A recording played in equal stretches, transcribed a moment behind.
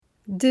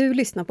Du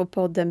lyssnar på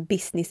podden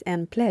Business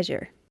and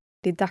Pleasure.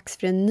 Det är dags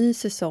för en ny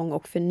säsong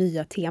och för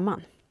nya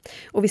teman.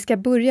 Och vi ska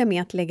börja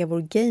med att lägga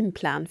vår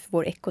gameplan för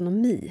vår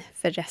ekonomi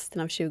för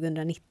resten av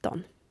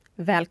 2019.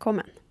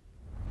 Välkommen!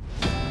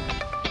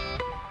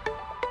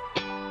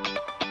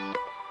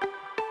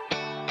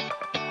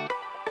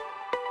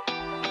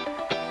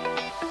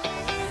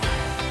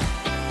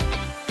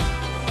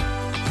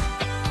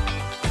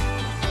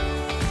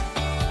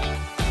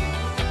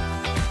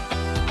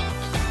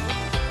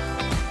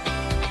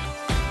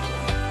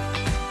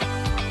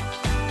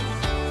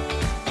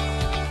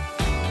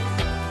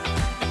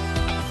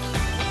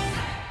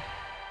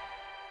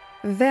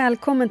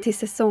 Välkommen till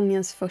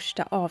säsongens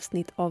första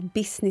avsnitt av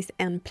Business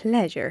and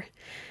Pleasure.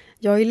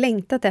 Jag har ju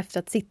längtat efter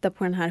att sitta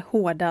på den här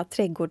hårda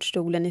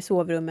trädgårdsstolen i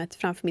sovrummet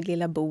framför mitt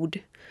lilla bord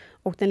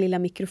och den lilla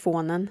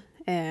mikrofonen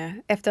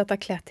efter att ha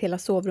klätt hela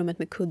sovrummet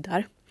med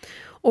kuddar.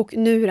 Och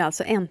nu är det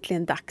alltså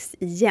äntligen dags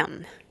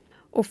igen.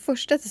 Och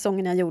första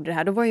säsongen jag gjorde det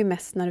här, då var jag ju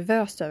mest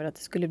nervös över att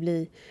det skulle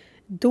bli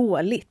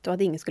dåligt och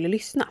att ingen skulle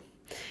lyssna.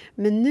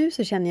 Men nu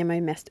så känner jag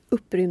mig mest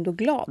upprymd och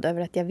glad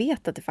över att jag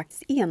vet att det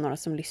faktiskt är några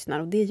som lyssnar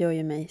och det gör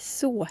ju mig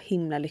så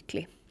himla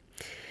lycklig.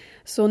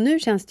 Så nu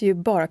känns det ju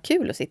bara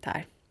kul att sitta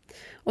här.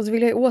 Och så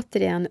vill jag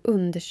återigen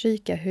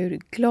understryka hur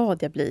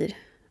glad jag blir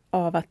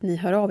av att ni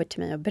hör av er till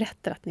mig och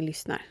berättar att ni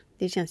lyssnar.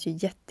 Det känns ju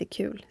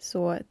jättekul,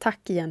 så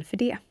tack igen för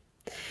det.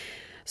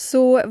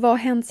 Så vad har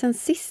hänt sen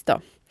sist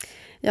då?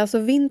 Ja, alltså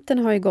vintern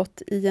har ju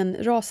gått i en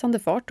rasande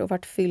fart och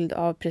varit fylld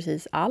av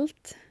precis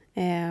allt.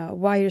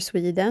 Wire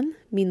Sweden,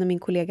 min och min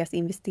kollegas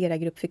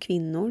investerargrupp för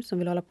kvinnor som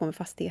vill hålla på med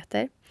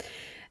fastigheter.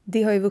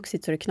 Det har ju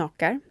vuxit så det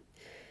knakar.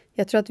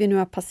 Jag tror att vi nu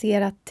har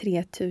passerat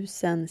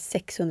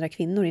 3600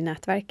 kvinnor i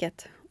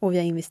nätverket. Och vi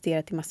har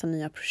investerat i massa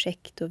nya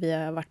projekt och vi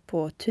har varit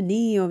på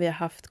turné och vi har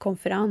haft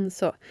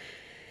konferens. Och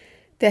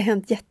det har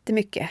hänt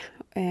jättemycket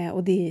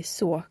och det är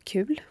så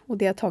kul. Och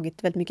det har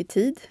tagit väldigt mycket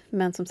tid,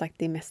 men som sagt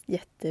det är mest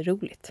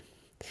jätteroligt.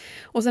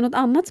 Och sen något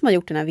annat som har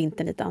gjort den här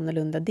vintern lite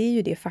annorlunda, det är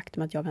ju det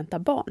faktum att jag väntar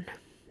barn.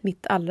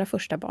 Mitt allra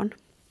första barn.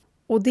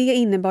 Och det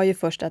innebar ju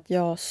först att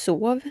jag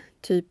sov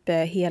typ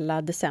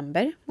hela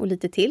december och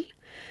lite till.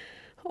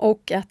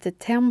 Och att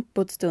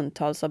tempot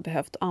stundtals har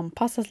behövt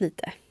anpassas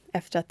lite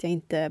efter att jag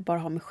inte bara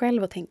har mig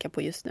själv att tänka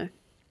på just nu.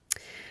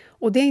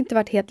 Och det har inte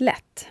varit helt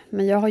lätt,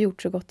 men jag har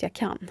gjort så gott jag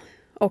kan.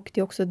 Och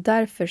det är också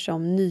därför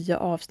som nya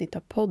avsnitt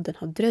av podden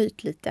har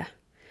dröjt lite.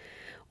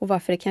 Och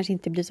varför det kanske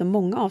inte blir så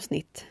många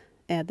avsnitt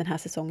den här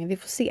säsongen, vi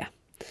får se.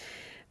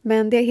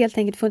 Men det har helt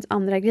enkelt funnits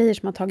andra grejer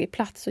som har tagit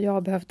plats och jag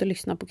har behövt att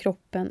lyssna på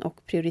kroppen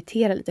och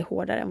prioritera lite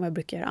hårdare än vad jag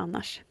brukar göra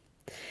annars.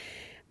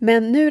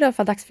 Men nu är det i alla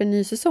fall dags för en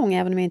ny säsong,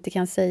 även om jag inte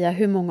kan säga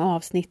hur många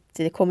avsnitt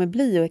det kommer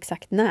bli och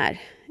exakt när.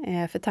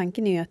 För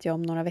tanken är ju att jag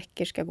om några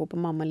veckor ska gå på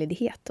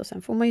mammaledighet och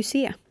sen får man ju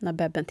se när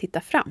bebben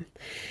tittar fram.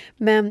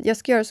 Men jag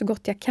ska göra så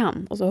gott jag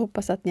kan och så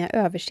hoppas att ni har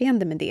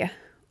överseende med det.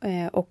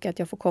 Och att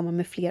jag får komma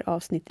med fler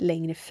avsnitt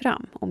längre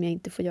fram om jag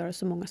inte får göra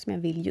så många som jag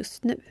vill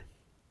just nu.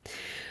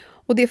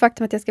 Och det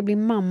faktum att jag ska bli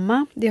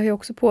mamma, det har ju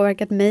också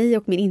påverkat mig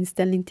och min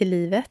inställning till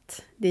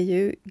livet. Det är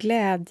ju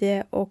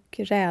glädje och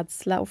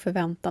rädsla och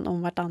förväntan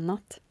om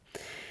vartannat.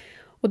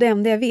 Och det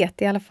enda jag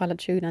vet är i alla fall att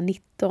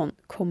 2019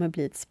 kommer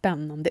bli ett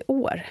spännande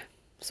år.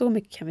 Så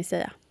mycket kan vi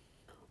säga.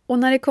 Och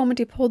när det kommer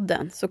till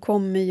podden så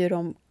kommer ju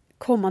de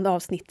kommande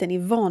avsnitten i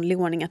vanlig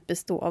ordning att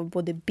bestå av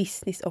både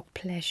business och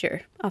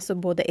pleasure. Alltså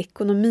både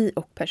ekonomi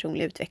och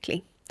personlig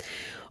utveckling.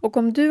 Och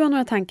om du har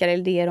några tankar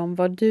eller idéer om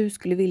vad du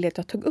skulle vilja att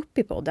jag tog upp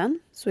i podden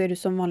så är du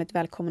som vanligt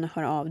välkommen att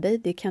höra av dig.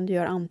 Det kan du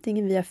göra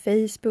antingen via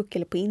Facebook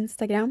eller på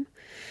Instagram.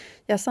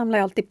 Jag samlar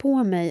alltid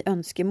på mig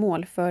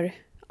önskemål för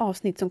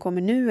avsnitt som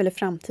kommer nu eller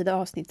framtida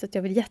avsnitt så att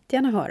jag vill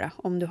jättegärna höra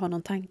om du har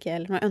någon tanke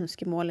eller några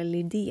önskemål eller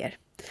idéer.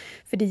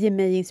 För det ger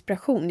mig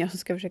inspiration, jag som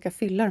ska försöka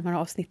fylla de här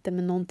avsnitten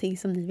med någonting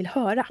som ni vill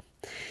höra.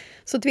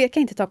 Så tveka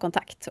inte ta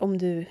kontakt om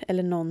du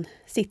eller någon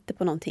sitter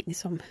på någonting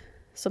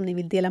som ni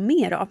vill dela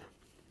mer av.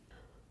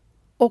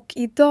 Och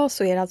idag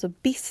så är det alltså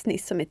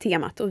business som är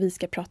temat och vi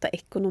ska prata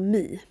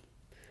ekonomi.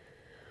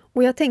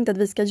 Och jag tänkte att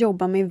vi ska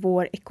jobba med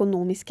vår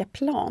ekonomiska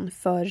plan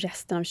för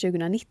resten av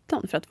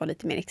 2019 för att vara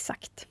lite mer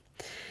exakt.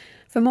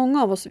 För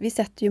många av oss, vi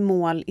sätter ju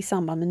mål i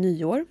samband med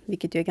nyår,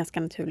 vilket ju är ganska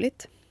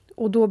naturligt.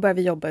 Och då börjar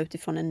vi jobba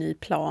utifrån en ny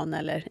plan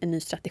eller en ny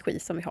strategi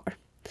som vi har.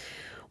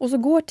 Och så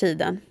går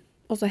tiden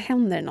och så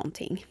händer det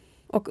någonting.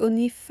 Och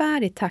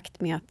ungefär i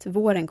takt med att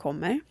våren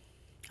kommer,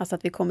 alltså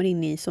att vi kommer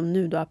in i som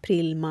nu då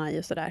april, maj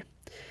och sådär.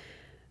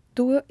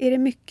 Då är det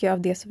mycket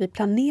av det som vi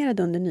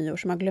planerade under nyår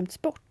som har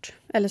glömts bort.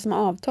 Eller som har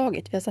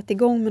avtagit. Vi har satt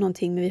igång med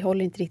någonting men vi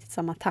håller inte riktigt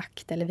samma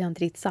takt. Eller vi har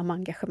inte riktigt samma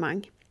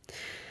engagemang.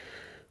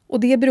 Och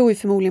det beror ju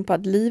förmodligen på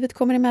att livet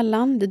kommer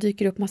emellan. Det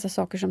dyker upp massa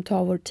saker som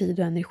tar vår tid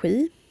och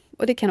energi.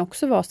 Och det kan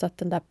också vara så att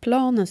den där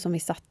planen som vi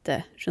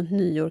satte runt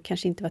nyår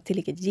kanske inte var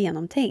tillräckligt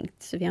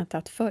genomtänkt. Så vi har inte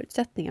haft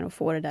förutsättningar att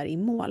få det där i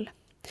mål.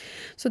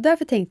 Så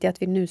därför tänkte jag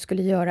att vi nu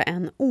skulle göra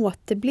en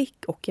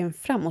återblick och en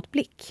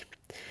framåtblick.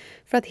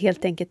 För att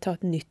helt enkelt ta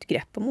ett nytt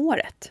grepp om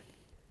året.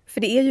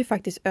 För det är ju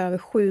faktiskt över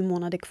 7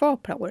 månader kvar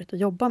på året att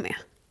jobba med.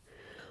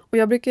 Och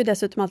jag brukar ju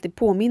dessutom alltid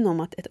påminna om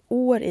att ett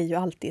år är ju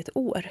alltid ett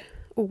år.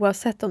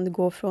 Oavsett om det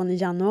går från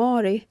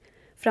januari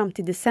fram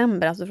till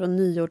december, alltså från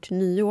nyår till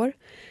nyår.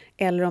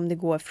 Eller om det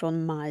går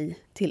från maj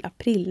till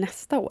april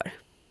nästa år.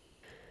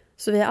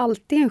 Så vi har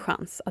alltid en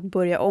chans att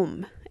börja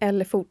om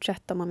eller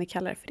fortsätta om man vill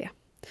kalla det för det.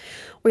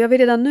 Och jag vill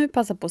redan nu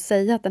passa på att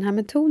säga att den här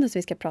metoden som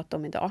vi ska prata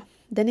om idag,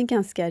 den är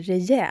ganska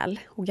rejäl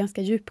och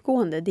ganska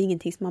djupgående. Det är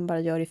ingenting som man bara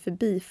gör i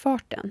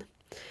förbifarten.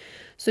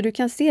 Så du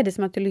kan se det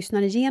som att du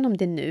lyssnar igenom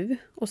det nu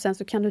och sen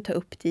så kan du ta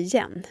upp det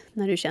igen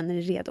när du känner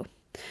dig redo.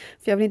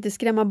 För jag vill inte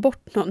skrämma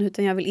bort någon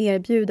utan jag vill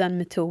erbjuda en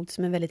metod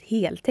som är väldigt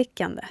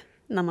heltäckande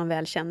när man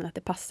väl känner att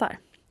det passar.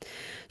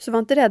 Så var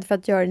inte rädd för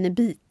att göra den i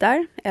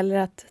bitar eller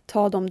att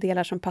ta de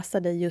delar som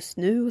passar dig just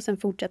nu och sen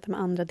fortsätta med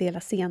andra delar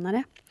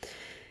senare.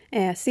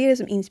 Se det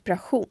som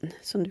inspiration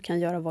som du kan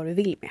göra vad du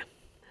vill med.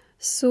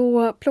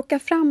 Så plocka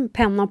fram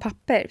penna och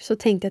papper så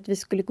tänkte jag att vi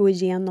skulle gå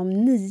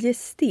igenom 9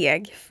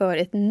 steg för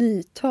ett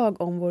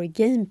nytag om vår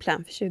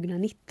gameplan för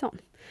 2019.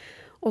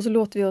 Och så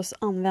låter vi oss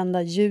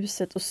använda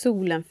ljuset och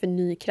solen för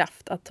ny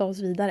kraft att ta oss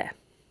vidare.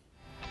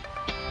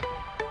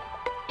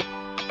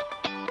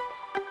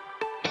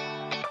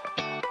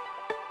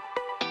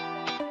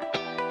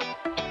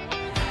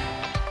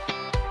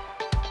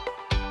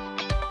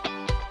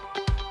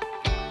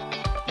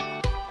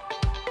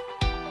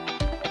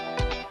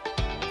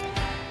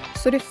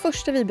 Så det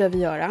första vi behöver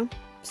göra,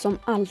 som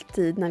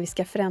alltid när vi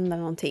ska förändra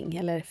någonting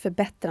eller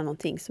förbättra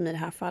någonting som i det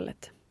här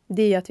fallet,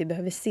 det är att vi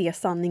behöver se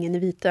sanningen i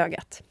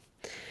vitögat.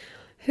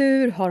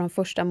 Hur har de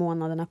första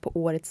månaderna på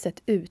året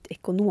sett ut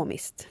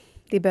ekonomiskt?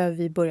 Det behöver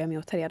vi börja med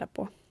att ta reda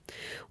på.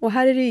 Och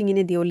här är det ju ingen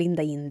idé att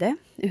linda in det,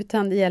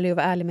 utan det gäller ju att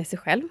vara ärlig med sig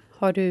själv.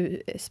 Har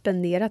du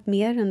spenderat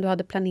mer än du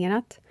hade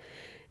planerat?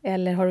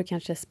 Eller har du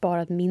kanske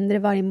sparat mindre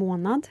varje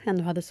månad än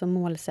du hade som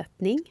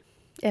målsättning?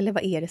 Eller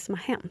vad är det som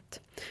har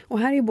hänt? Och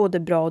här är ju både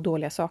bra och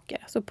dåliga saker,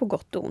 alltså på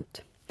gott och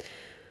ont.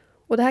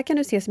 Och det här kan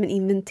du se som en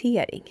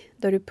inventering,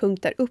 där du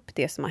punktar upp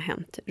det som har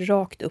hänt,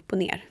 rakt upp och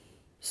ner.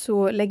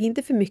 Så lägg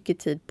inte för mycket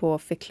tid på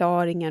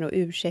förklaringar och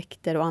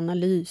ursäkter och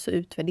analys och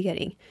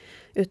utvärdering.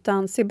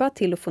 Utan se bara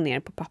till att få ner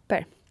det på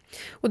papper.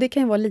 Och det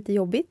kan ju vara lite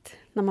jobbigt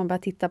när man bara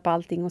tittar på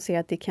allting och ser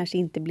att det kanske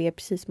inte blev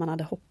precis som man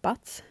hade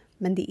hoppats.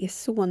 Men det är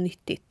så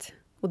nyttigt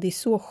och det är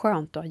så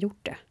skönt att ha gjort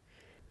det.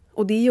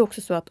 Och det är ju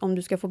också så att om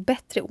du ska få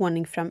bättre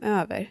ordning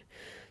framöver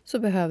så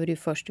behöver du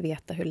först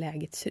veta hur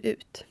läget ser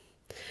ut.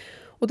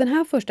 Och den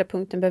här första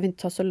punkten behöver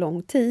inte ta så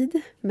lång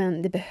tid,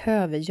 men det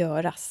behöver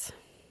göras.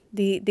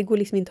 Det går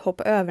liksom inte att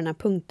hoppa över den här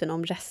punkten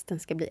om resten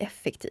ska bli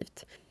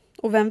effektivt.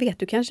 Och vem vet,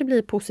 du kanske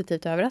blir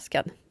positivt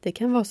överraskad. Det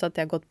kan vara så att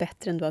det har gått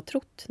bättre än du har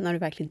trott när du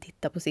verkligen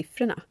tittar på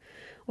siffrorna.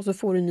 Och så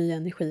får du ny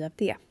energi av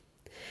det.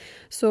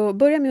 Så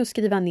börja med att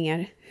skriva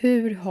ner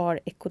hur har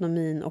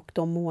ekonomin och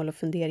de mål och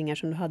funderingar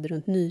som du hade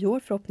runt nyår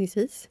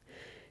förhoppningsvis.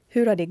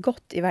 Hur har det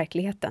gått i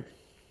verkligheten?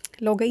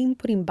 Logga in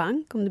på din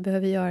bank om du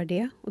behöver göra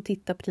det och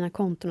titta på dina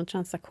konton och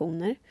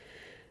transaktioner.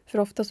 För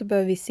ofta så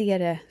behöver vi se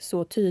det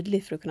så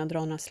tydligt för att kunna dra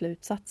några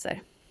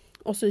slutsatser.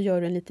 Och så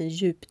gör du en liten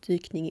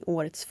djupdykning i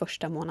årets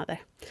första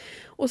månader.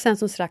 Och sen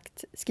som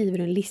sagt skriver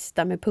du en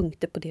lista med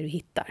punkter på det du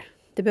hittar.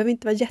 Det behöver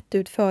inte vara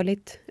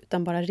jätteutförligt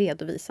utan bara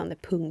redovisande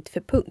punkt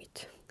för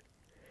punkt.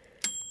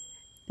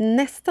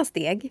 Nästa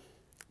steg,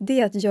 det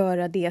är att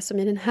göra det som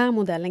i den här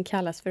modellen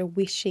kallas för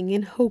wishing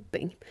and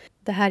hoping.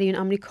 Det här är ju en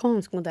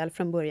amerikansk modell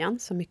från början,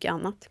 som mycket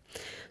annat.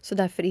 Så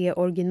därför är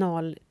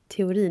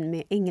originalteorin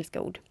med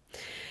engelska ord.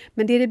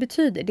 Men det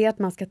betyder det är att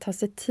man ska ta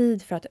sig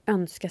tid för att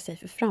önska sig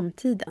för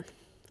framtiden.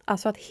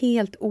 Alltså att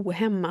helt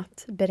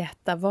ohämmat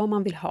berätta vad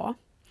man vill ha,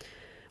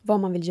 vad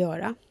man vill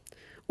göra.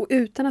 Och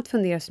utan att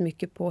fundera så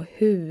mycket på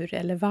hur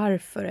eller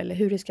varför eller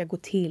hur det ska gå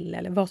till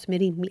eller vad som är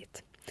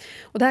rimligt.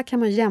 Och det här kan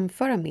man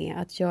jämföra med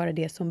att göra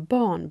det som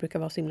barn brukar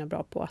vara så himla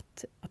bra på,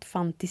 att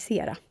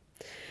fantisera.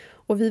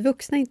 Och vi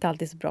vuxna är inte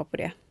alltid så bra på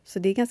det, så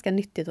det är ganska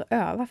nyttigt att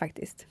öva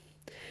faktiskt.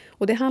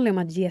 Och det handlar om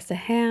att ge sig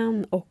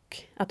hän och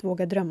att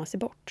våga drömma sig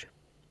bort.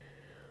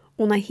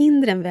 Och när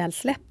hindren väl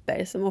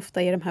släpper, som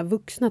ofta är de här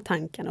vuxna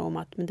tankarna om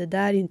att men det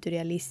där är ju inte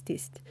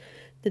realistiskt,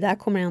 det där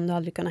kommer ändå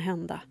aldrig kunna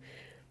hända.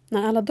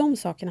 När alla de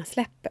sakerna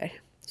släpper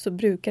så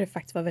brukar det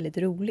faktiskt vara väldigt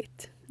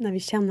roligt. När vi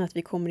känner att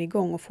vi kommer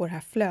igång och får det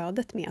här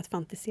flödet med att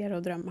fantisera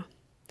och drömma.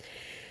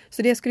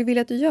 Så det jag skulle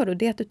vilja att du gör då,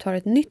 det är att du tar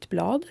ett nytt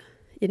blad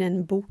i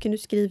den boken du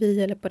skriver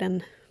i eller på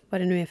den,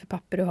 vad det nu är för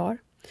papper du har.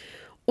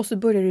 Och så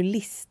börjar du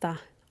lista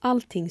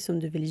allting som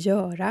du vill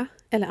göra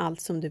eller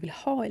allt som du vill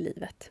ha i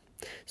livet.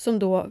 Som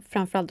då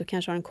framförallt då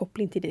kanske har en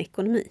koppling till din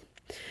ekonomi.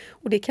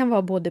 Och det kan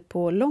vara både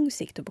på lång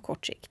sikt och på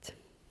kort sikt.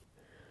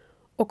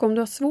 Och om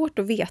du har svårt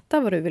att veta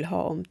vad du vill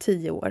ha om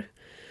 10 år,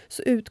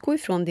 så utgå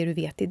ifrån det du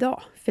vet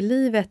idag. För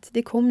livet,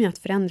 det kommer ju att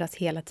förändras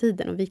hela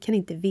tiden och vi kan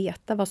inte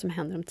veta vad som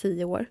händer om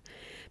 10 år.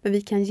 Men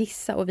vi kan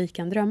gissa och vi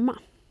kan drömma.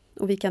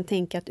 Och vi kan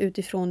tänka att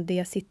utifrån det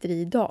jag sitter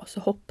i idag så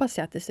hoppas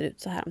jag att det ser ut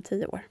så här om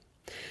 10 år.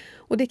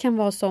 Och det kan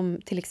vara som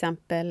till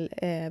exempel,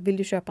 vill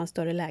du köpa en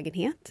större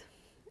lägenhet?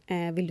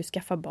 Vill du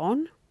skaffa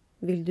barn?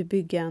 Vill du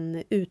bygga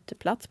en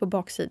uteplats på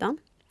baksidan?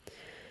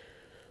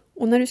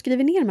 Och när du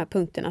skriver ner de här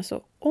punkterna,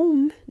 så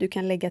om du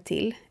kan lägga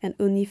till en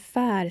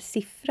ungefär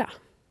siffra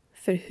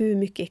för hur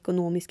mycket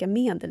ekonomiska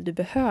medel du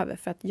behöver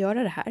för att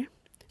göra det här,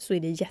 så är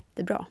det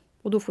jättebra.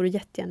 Och då får du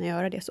jättegärna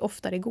göra det så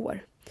ofta det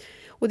går.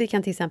 Och det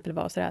kan till exempel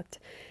vara så att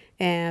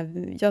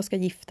jag ska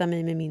gifta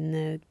mig med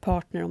min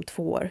partner om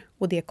 2 år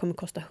och det kommer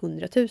kosta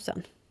 100 000.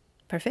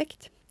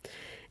 Perfekt.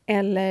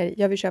 Eller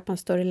jag vill köpa en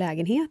större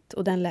lägenhet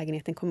och den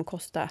lägenheten kommer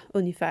kosta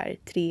ungefär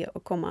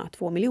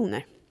 3,2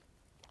 miljoner.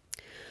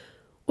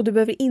 Och du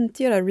behöver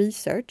inte göra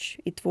research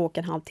i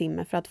 2,5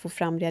 timmar för att få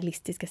fram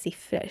realistiska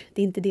siffror.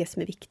 Det är inte det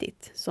som är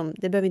viktigt.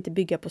 Det behöver inte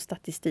bygga på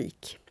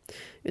statistik.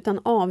 Utan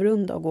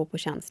avrunda och gå på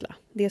känsla.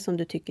 Det som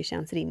du tycker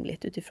känns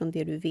rimligt utifrån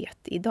det du vet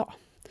idag.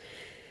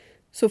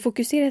 Så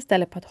fokusera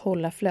istället på att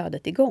hålla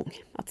flödet igång.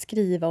 Att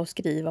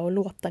skriva och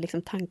låta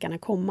tankarna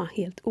komma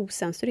helt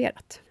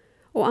osensurerat.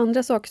 Och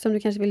andra saker som du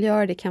kanske vill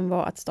göra, det kan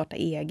vara att starta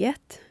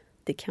eget.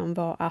 Det kan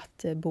vara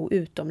att bo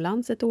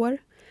utomlands ett år.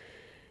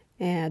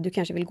 Du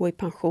kanske vill gå i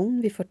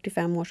pension vid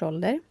 45 års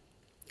ålder.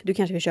 Du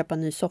kanske vill köpa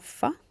en ny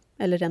soffa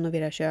eller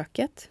renovera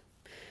köket.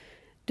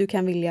 Du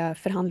kan vilja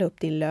förhandla upp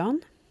din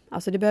lön.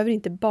 Alltså det behöver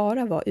inte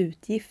bara vara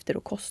utgifter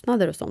och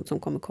kostnader och sånt som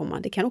kommer komma.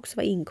 Det kan också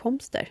vara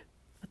inkomster.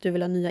 Att du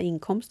vill ha nya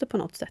inkomster på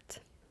något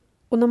sätt.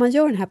 Och när man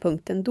gör den här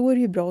punkten, då är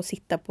det ju bra att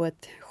sitta på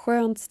ett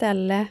skönt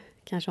ställe.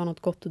 Kanske ha något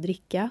gott att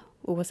dricka,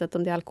 oavsett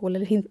om det är alkohol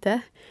eller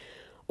inte.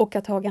 Och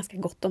att ha ganska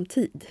gott om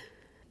tid.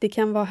 Det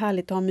kan vara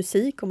härligt att ha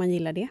musik om man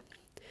gillar det.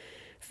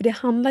 För det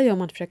handlar ju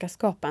om att försöka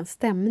skapa en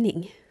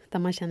stämning där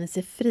man känner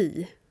sig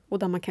fri. Och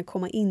där man kan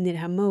komma in i det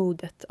här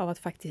modet av att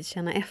faktiskt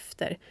känna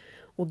efter.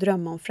 Och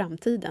drömma om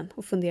framtiden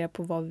och fundera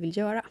på vad vi vill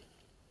göra.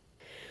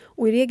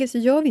 Och i regel så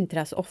gör vi inte det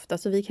här så ofta,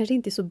 så vi kanske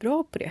inte är så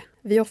bra på det.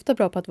 Vi är ofta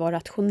bra på att vara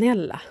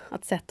rationella.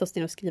 Att sätta oss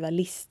ner och skriva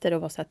listor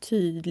och vara så här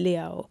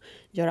tydliga och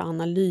göra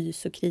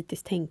analys och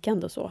kritiskt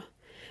tänkande och så.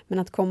 Men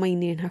att komma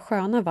in i den här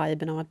sköna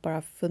viben av att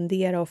bara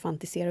fundera och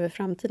fantisera över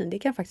framtiden, det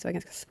kan faktiskt vara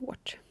ganska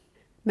svårt.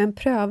 Men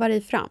pröva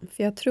dig fram,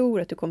 för jag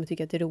tror att du kommer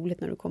tycka att det är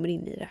roligt när du kommer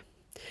in i det.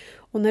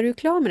 Och när du är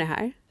klar med det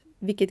här,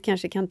 vilket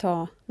kanske kan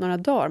ta några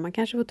dagar, man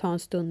kanske får ta en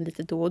stund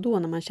lite då och då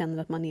när man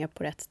känner att man är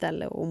på rätt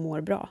ställe och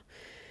mår bra.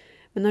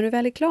 Men när du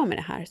väl är klar med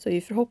det här så är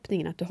ju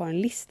förhoppningen att du har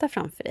en lista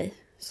framför dig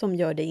som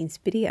gör dig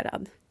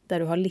inspirerad. Där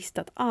du har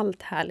listat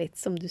allt härligt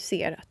som du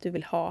ser att du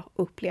vill ha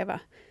och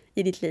uppleva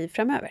i ditt liv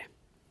framöver.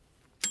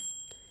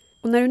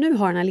 Och när du nu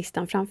har den här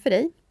listan framför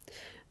dig,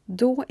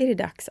 då är det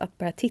dags att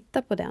börja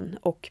titta på den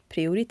och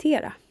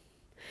prioritera.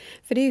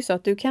 För det är ju så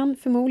att du kan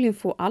förmodligen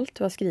få allt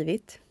du har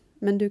skrivit,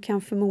 men du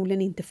kan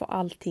förmodligen inte få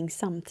allting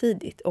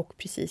samtidigt och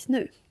precis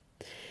nu.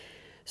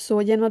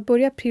 Så genom att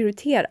börja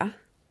prioritera,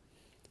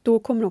 då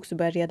kommer du också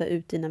börja reda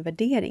ut dina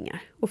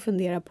värderingar och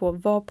fundera på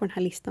vad på den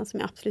här listan som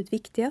är absolut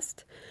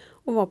viktigast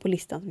och vad på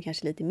listan som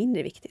kanske är lite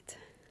mindre viktigt.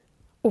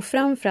 Och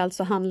framförallt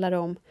så handlar det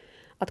om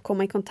att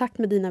komma i kontakt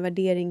med dina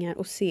värderingar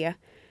och se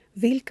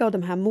vilka av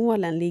de här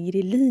målen ligger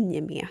i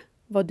linje med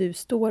vad du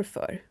står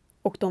för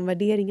och de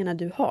värderingarna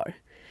du har.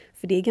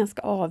 För det är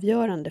ganska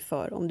avgörande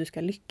för om du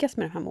ska lyckas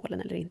med de här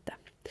målen eller inte.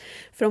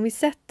 För om vi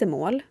sätter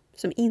mål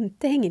som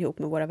inte hänger ihop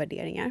med våra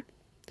värderingar,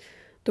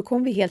 då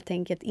kommer vi helt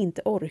enkelt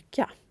inte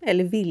orka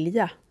eller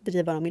vilja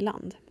driva dem i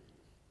land.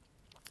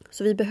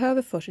 Så vi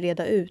behöver först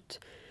reda ut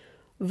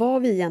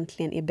vad vi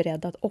egentligen är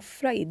beredda att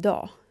offra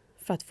idag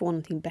för att få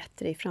någonting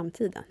bättre i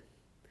framtiden.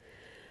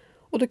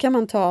 Och då kan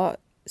man ta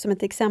som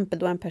ett exempel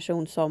då en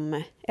person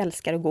som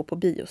älskar att gå på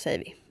bio, säger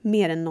vi,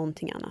 mer än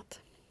någonting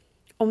annat.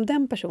 Om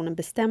den personen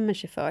bestämmer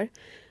sig för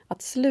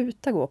att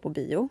sluta gå på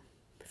bio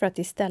för att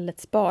istället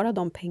spara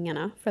de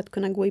pengarna för att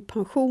kunna gå i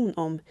pension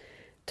om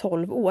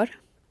 12 år,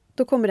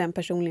 då kommer den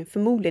personen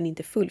förmodligen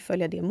inte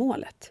fullfölja det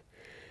målet.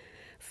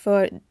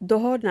 För då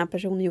har den här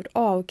personen gjort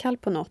avkall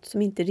på något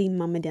som inte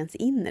rimmar med dens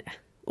inre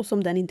och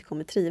som den inte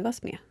kommer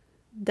trivas med.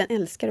 Den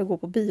älskar att gå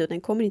på bio,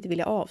 den kommer inte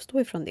vilja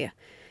avstå ifrån det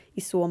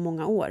i så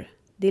många år.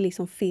 Det är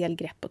liksom fel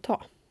grepp att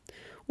ta.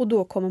 Och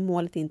då kommer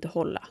målet inte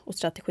hålla och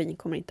strategin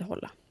kommer inte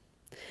hålla.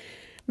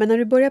 Men när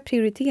du börjar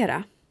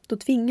prioritera, då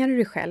tvingar du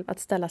dig själv att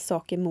ställa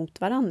saker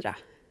mot varandra.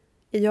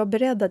 Är jag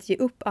beredd att ge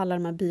upp alla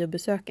de här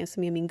biobesöken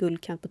som är min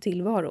guldkant på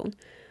tillvaron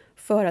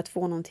för att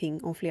få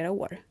någonting om flera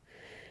år?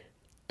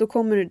 Då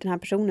kommer den här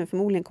personen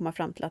förmodligen komma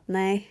fram till att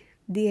nej,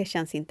 det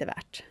känns inte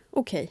värt.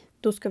 Okej,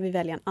 då ska vi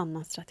välja en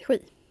annan strategi.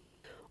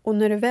 Och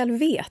när du väl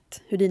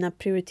vet hur dina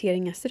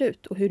prioriteringar ser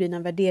ut och hur dina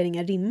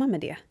värderingar rimmar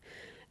med det,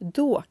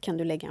 då kan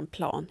du lägga en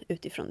plan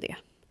utifrån det.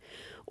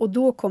 Och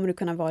då kommer du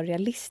kunna vara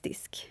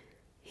realistisk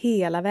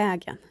hela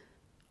vägen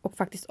och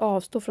faktiskt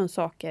avstå från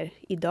saker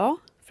idag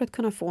för att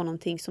kunna få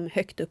någonting som är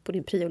högt upp på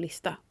din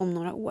priolista om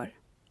några år.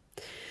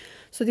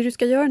 Så det du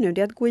ska göra nu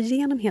är att gå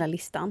igenom hela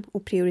listan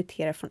och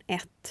prioritera från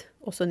 1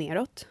 och så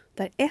neråt.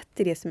 Där 1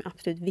 är det som är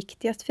absolut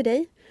viktigast för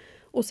dig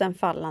och sen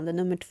fallande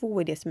nummer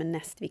 2 är det som är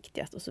näst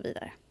viktigast och så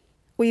vidare.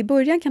 Och i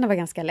början kan det vara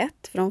ganska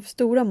lätt, för de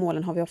stora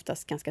målen har vi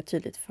oftast ganska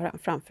tydligt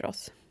framför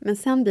oss. Men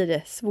sen blir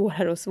det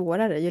svårare och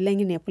svårare. Ju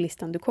längre ner på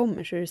listan du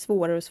kommer så är det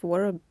svårare och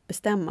svårare att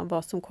bestämma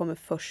vad som kommer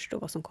först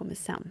och vad som kommer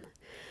sen.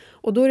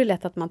 Och då är det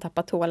lätt att man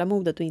tappar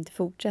tålamodet och inte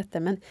fortsätter.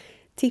 Men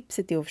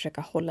tipset är att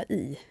försöka hålla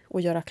i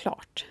och göra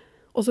klart.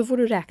 Och så får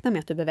du räkna med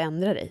att du behöver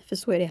ändra dig, för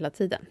så är det hela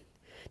tiden.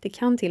 Det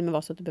kan till och med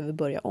vara så att du behöver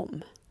börja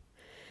om.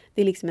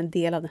 Det är liksom en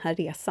del av den här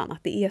resan,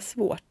 att det är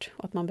svårt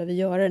och att man behöver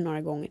göra det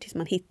några gånger tills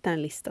man hittar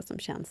en lista som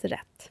känns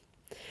rätt.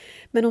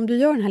 Men om du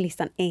gör den här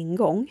listan en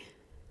gång,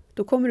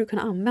 då kommer du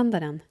kunna använda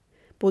den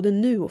både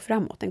nu och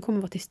framåt. Den kommer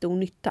vara till stor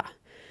nytta.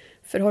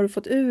 För har du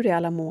fått ur i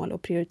alla mål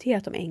och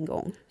prioriterat dem en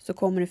gång, så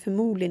kommer det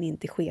förmodligen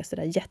inte ske så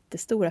där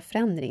jättestora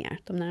förändringar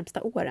de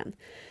närmsta åren.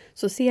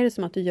 Så se det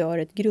som att du gör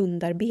ett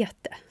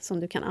grundarbete som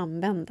du kan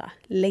använda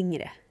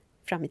längre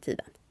fram i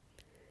tiden.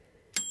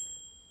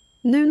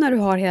 Nu när du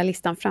har hela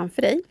listan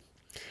framför dig,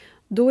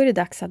 då är det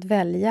dags att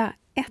välja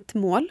ett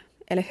mål,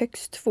 eller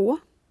högst 2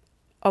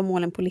 av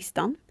målen på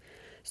listan,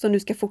 som du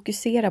ska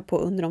fokusera på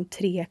under de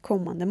 3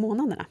 kommande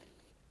månaderna.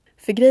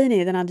 För grejen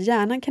är den att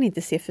hjärnan kan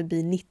inte se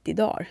förbi 90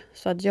 dagar,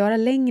 så att göra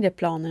längre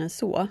planer än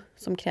så,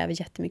 som kräver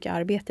jättemycket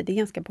arbete, det är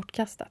ganska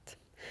bortkastat.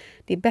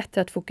 Det är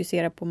bättre att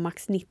fokusera på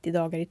max 90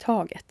 dagar i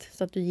taget,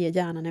 så att du ger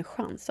hjärnan en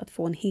chans att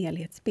få en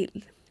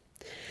helhetsbild.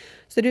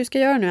 Så det du ska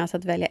göra nu är alltså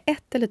att välja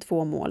 1 eller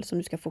 2 mål som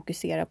du ska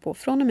fokusera på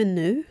från och med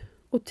nu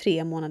och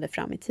 3 månader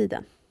fram i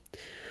tiden.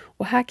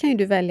 Och här kan ju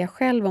du välja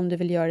själv om du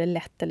vill göra det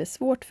lätt eller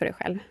svårt för dig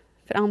själv.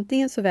 För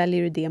antingen så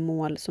väljer du det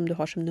mål som du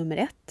har som nummer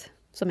 1,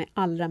 som är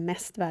allra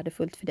mest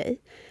värdefullt för dig,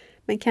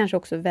 men kanske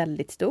också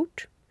väldigt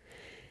stort.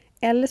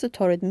 Eller så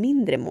tar du ett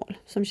mindre mål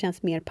som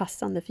känns mer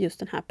passande för just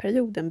den här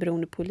perioden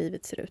beroende på hur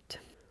livet ser ut.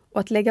 Och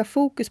att lägga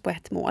fokus på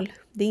ett mål,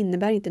 det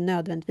innebär inte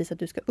nödvändigtvis att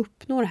du ska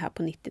uppnå det här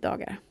på 90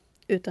 dagar.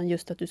 Utan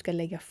just att du ska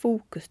lägga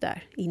fokus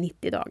där i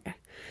 90 dagar.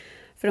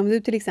 För om du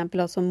till exempel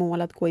har som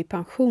mål att gå i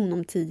pension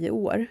om 10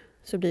 år,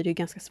 så blir det ju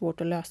ganska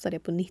svårt att lösa det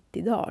på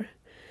 90 dagar.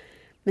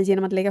 Men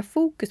genom att lägga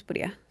fokus på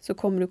det så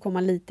kommer du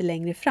komma lite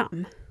längre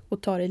fram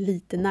och ta dig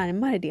lite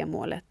närmare det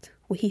målet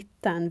och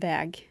hitta en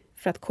väg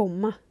för att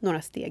komma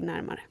några steg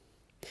närmare.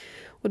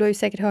 Och du har ju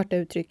säkert hört det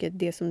uttrycket,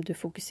 det som du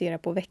fokuserar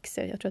på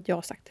växer. Jag tror att jag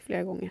har sagt det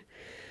flera gånger.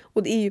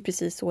 Och det är ju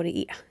precis så det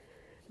är.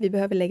 Vi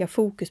behöver lägga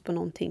fokus på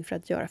någonting för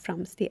att göra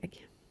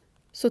framsteg.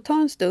 Så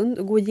ta en stund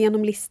och gå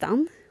igenom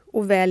listan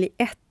och välj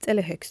 1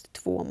 eller högst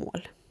 2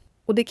 mål.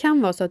 Och det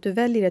kan vara så att du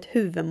väljer ett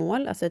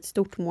huvudmål, alltså ett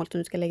stort mål som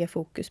du ska lägga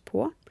fokus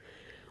på.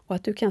 Och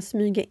att du kan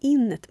smyga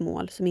in ett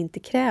mål som inte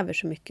kräver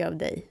så mycket av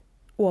dig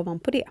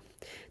ovanpå det.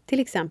 Till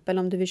exempel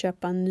om du vill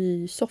köpa en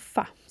ny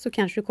soffa, så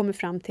kanske du kommer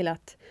fram till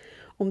att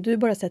om du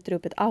bara sätter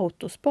upp ett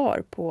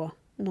autospar på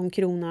någon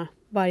krona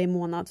varje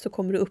månad, så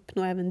kommer du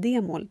uppnå även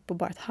det målet på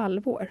bara ett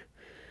halvår.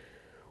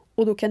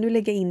 Och då kan du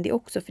lägga in det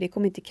också, för det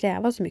kommer inte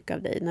kräva så mycket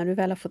av dig. När du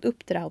väl har fått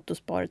upp det där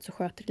autosparet så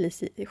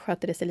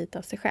sköter det sig lite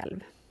av sig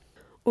själv.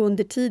 Och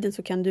under tiden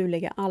så kan du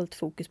lägga allt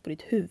fokus på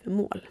ditt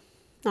huvudmål.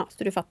 Ja,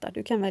 så du fattar,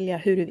 du kan välja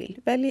hur du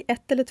vill. Välj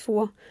 1 eller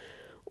 2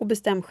 och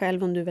bestäm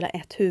själv om du vill ha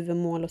ett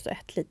huvudmål och så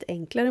ett lite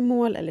enklare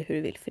mål, eller hur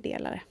du vill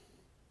fördela det.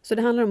 Så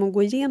det handlar om att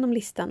gå igenom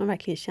listan och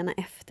verkligen känna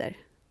efter.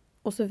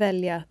 Och så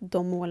välja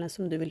de målen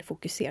som du vill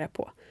fokusera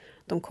på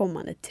de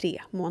kommande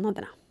 3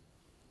 månaderna.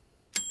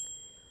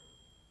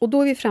 Och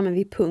då är vi framme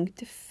vid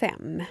punkt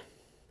 5.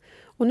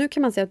 Och nu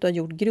kan man säga att du har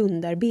gjort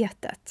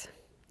grundarbetet.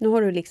 Nu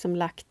har du liksom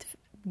lagt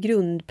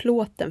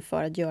grundplåten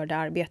för att göra det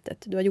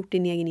arbetet. Du har gjort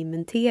din egen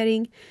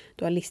inventering,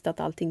 du har listat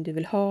allting du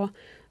vill ha,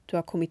 du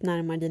har kommit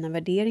närmare dina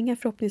värderingar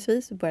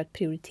förhoppningsvis och börjat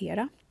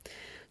prioritera.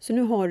 Så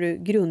nu har du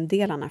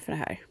grunddelarna för det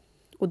här.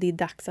 Och det är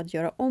dags att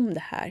göra om det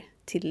här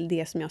till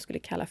det som jag skulle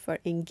kalla för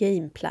en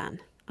game plan.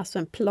 Alltså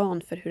en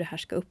plan för hur det här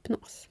ska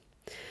uppnås.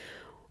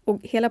 Och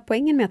hela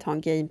poängen med att ha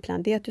en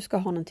gameplan, det är att du ska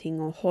ha någonting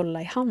att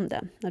hålla i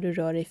handen när du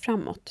rör dig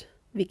framåt.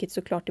 Vilket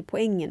såklart är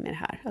poängen med det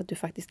här, att du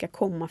faktiskt ska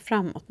komma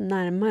framåt,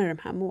 närmare de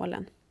här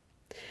målen.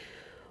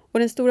 Och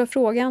den stora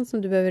frågan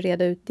som du behöver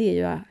reda ut, det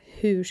är ju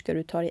hur ska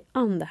du ta dig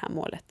an det här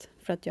målet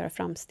för att göra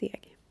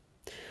framsteg?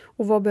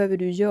 Och vad behöver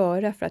du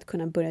göra för att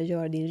kunna börja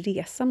göra din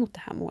resa mot det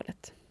här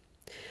målet?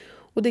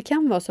 Och det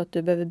kan vara så att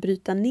du behöver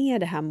bryta ner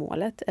det här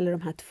målet, eller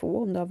de här 2,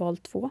 om du har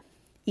valt 2,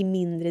 i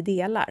mindre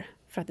delar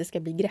för att det ska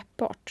bli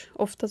greppbart.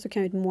 Ofta så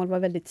kan ju ett mål vara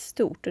väldigt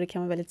stort och det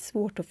kan vara väldigt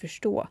svårt att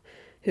förstå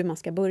hur man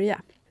ska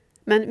börja.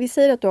 Men vi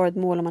säger att du har ett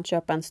mål om att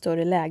köpa en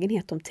större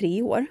lägenhet om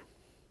 3 år.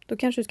 Då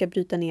kanske du ska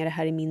bryta ner det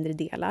här i mindre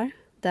delar.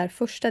 Där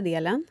första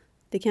delen,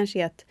 det kanske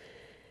är att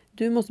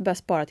du måste börja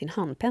spara din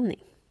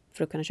handpenning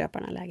för att kunna köpa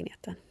den här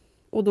lägenheten.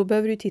 Och då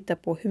behöver du titta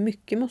på hur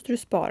mycket måste du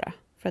spara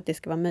för att det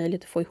ska vara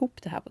möjligt att få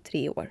ihop det här på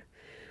 3 år.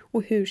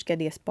 Och hur ska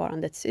det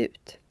sparandet se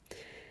ut?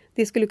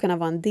 Det skulle kunna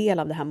vara en del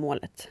av det här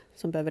målet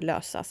som behöver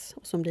lösas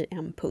och som blir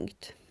en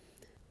punkt.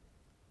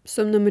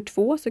 Som nummer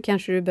 2 så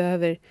kanske du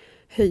behöver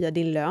höja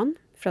din lön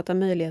för att ha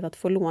möjlighet att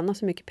få låna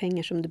så mycket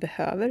pengar som du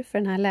behöver för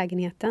den här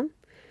lägenheten.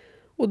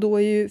 Och då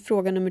är ju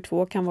fråga nummer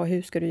 2 kan vara,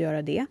 hur ska du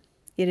göra det?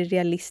 Är det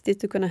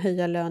realistiskt att kunna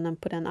höja lönen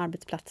på den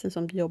arbetsplatsen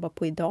som du jobbar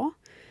på idag?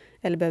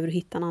 Eller behöver du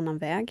hitta en annan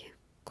väg?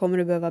 Kommer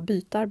du behöva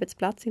byta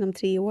arbetsplats inom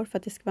 3 år för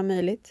att det ska vara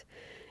möjligt?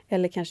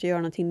 Eller kanske göra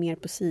någonting mer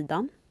på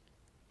sidan?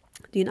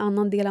 Det är en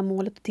annan del av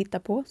målet att titta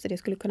på, så det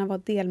skulle kunna vara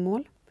ett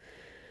delmål.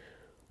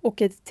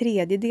 Och ett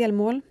tredje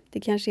delmål, det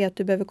kanske är att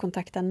du behöver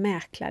kontakta en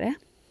mäklare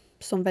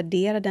som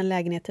värderar den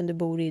lägenheten du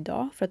bor i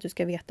idag för att du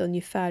ska veta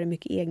ungefär hur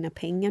mycket egna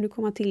pengar du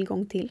kommer ha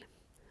tillgång till.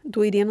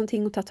 Då är det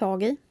någonting att ta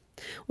tag i.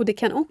 Och det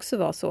kan också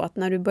vara så att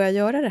när du börjar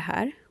göra det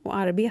här och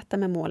arbeta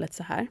med målet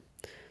så här,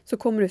 så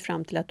kommer du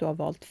fram till att du har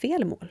valt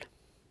fel mål.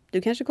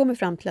 Du kanske kommer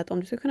fram till att om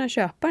du ska kunna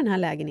köpa den här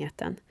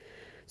lägenheten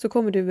så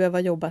kommer du behöva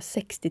jobba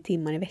 60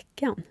 timmar i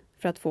veckan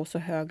för att få så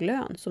hög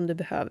lön som du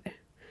behöver.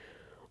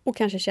 Och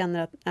kanske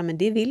känner att nej, men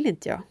det vill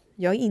inte jag.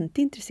 Jag är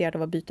inte intresserad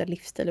av att byta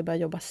livsstil och börja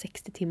jobba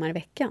 60 timmar i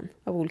veckan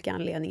av olika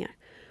anledningar.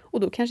 Och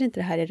då kanske inte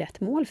det här är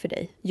rätt mål för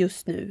dig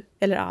just nu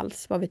eller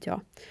alls, vad vet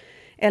jag.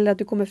 Eller att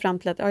du kommer fram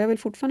till att jag vill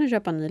fortfarande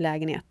köpa en ny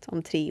lägenhet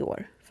om 3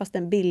 år. Fast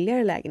en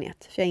billigare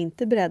lägenhet. För jag är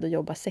inte beredd att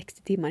jobba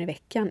 60 timmar i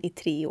veckan i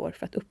 3 år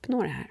för att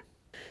uppnå det här.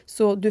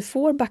 Så du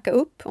får backa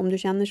upp om du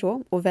känner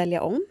så och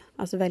välja om.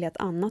 Alltså välja ett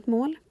annat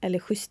mål.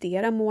 Eller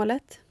justera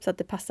målet så att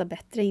det passar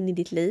bättre in i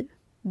ditt liv.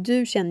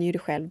 Du känner ju dig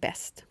själv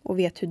bäst och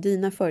vet hur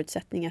dina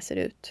förutsättningar ser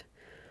ut.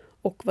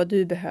 Och vad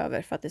du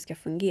behöver för att det ska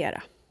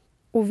fungera.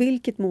 Och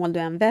vilket mål du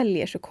än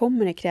väljer så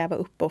kommer det kräva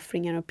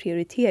uppoffringar och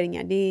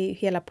prioriteringar. Det är ju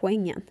hela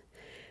poängen.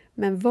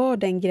 Men var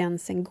den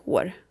gränsen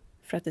går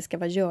för att det ska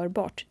vara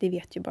görbart, det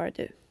vet ju bara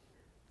du.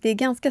 Det är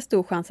ganska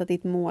stor chans att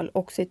ditt mål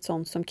också är ett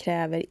sånt som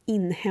kräver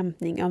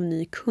inhämtning av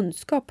ny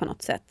kunskap på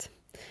något sätt.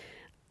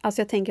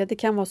 Alltså jag tänker att det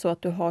kan vara så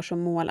att du har som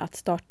mål att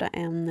starta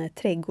en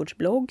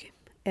trädgårdsblogg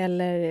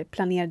eller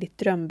planera ditt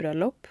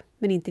drömbröllop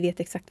men inte vet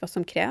exakt vad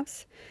som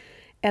krävs.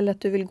 Eller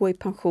att du vill gå i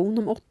pension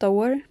om 8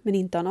 år men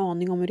inte har en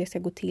aning om hur det ska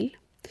gå till.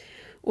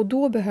 Och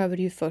då behöver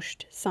du ju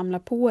först samla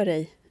på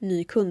dig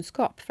ny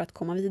kunskap för att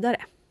komma vidare.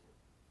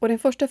 Och den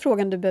första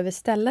frågan du behöver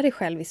ställa dig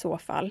själv i så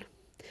fall,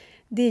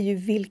 det är ju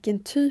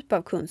vilken typ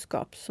av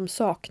kunskap som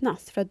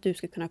saknas för att du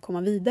ska kunna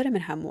komma vidare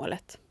med det här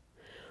målet.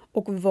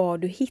 Och var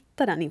du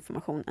hittar den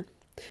informationen.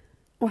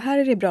 Och här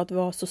är det bra att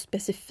vara så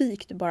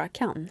specifik du bara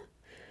kan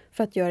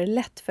för att göra det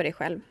lätt för dig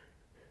själv.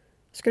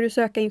 Ska du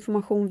söka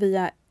information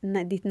via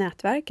ditt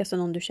nätverk, alltså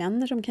någon du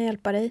känner som kan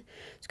hjälpa dig?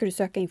 Ska du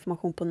söka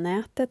information på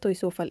nätet och i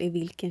så fall i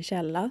vilken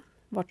källa?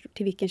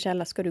 Till vilken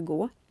källa ska du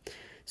gå?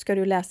 Ska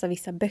du läsa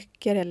vissa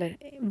böcker eller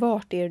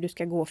vart är det du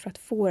ska gå för att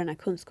få den här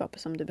kunskapen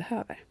som du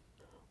behöver?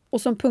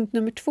 Och som punkt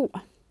nummer 2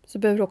 så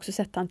behöver du också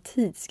sätta en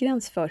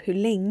tidsgräns för hur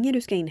länge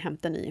du ska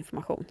inhämta ny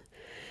information.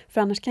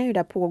 För annars kan ju det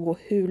här pågå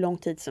hur lång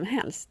tid som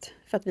helst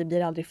för att vi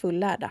blir aldrig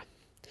fullärda.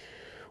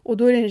 Och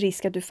då är det en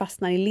risk att du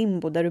fastnar i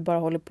limbo där du bara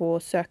håller på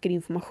och söker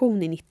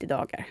information i 90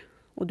 dagar.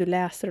 Och du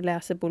läser och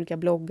läser på olika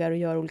bloggar och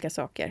gör olika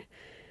saker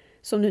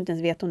som du inte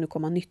ens vet om du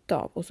kommer ha nytta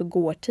av och så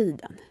går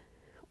tiden.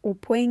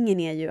 Och poängen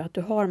är ju att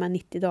du har de här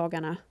 90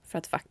 dagarna för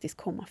att faktiskt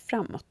komma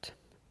framåt.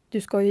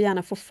 Du ska ju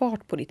gärna få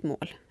fart på ditt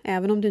mål.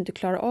 Även om du inte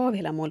klarar av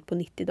hela målet på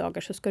 90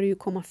 dagar så ska du ju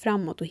komma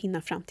framåt och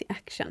hinna fram till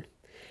action.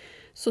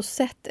 Så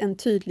sätt en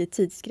tydlig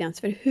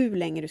tidsgräns för hur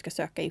länge du ska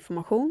söka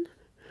information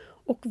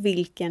och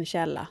vilken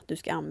källa du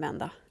ska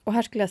använda. Och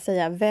här skulle jag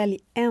säga välj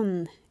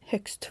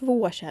högst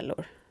 2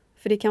 källor.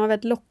 För det kan vara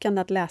väldigt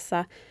lockande att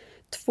läsa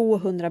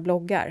 200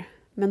 bloggar.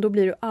 Men då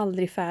blir du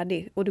aldrig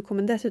färdig och du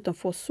kommer dessutom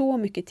få så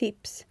mycket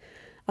tips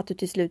att du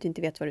till slut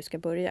inte vet var du ska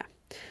börja.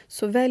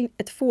 Så välj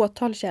ett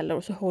fåtal källor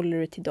och så håller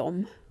du till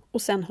dem.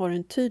 Och sen har du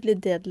en tydlig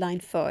deadline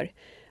för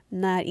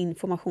när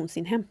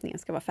informationsinhämtningen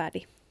ska vara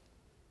färdig.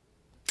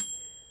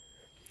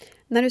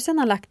 När du sedan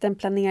har lagt den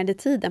planerade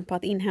tiden på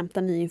att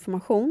inhämta ny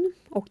information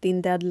och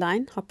din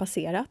deadline har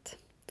passerat,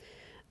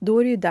 då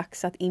är det ju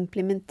dags att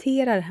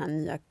implementera den här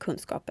nya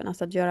kunskapen.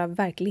 Alltså att göra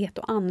verklighet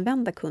och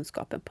använda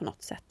kunskapen på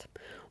något sätt.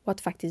 Och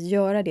att faktiskt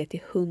göra det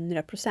till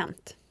 100%.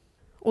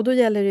 Och då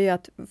gäller det ju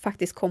att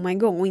faktiskt komma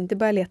igång och inte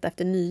börja leta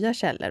efter nya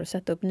källor och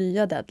sätta upp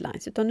nya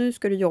deadlines. Utan nu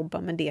ska du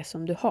jobba med det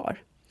som du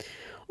har.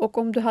 Och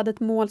om du hade ett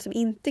mål som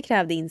inte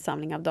krävde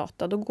insamling av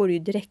data, då går du ju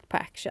direkt på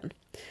action.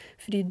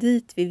 För det är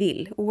dit vi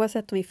vill.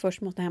 Oavsett om vi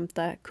först måste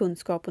hämta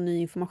kunskap och ny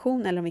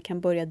information eller om vi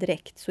kan börja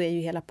direkt, så är ju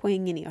hela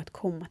poängen i att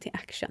komma till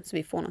action så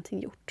vi får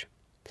någonting gjort.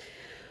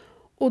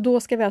 Och då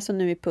ska vi alltså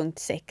nu i punkt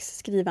 6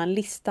 skriva en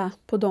lista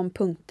på de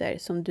punkter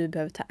som du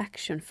behöver ta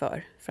action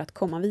för att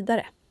komma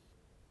vidare.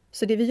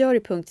 Så det vi gör i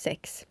punkt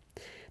 6,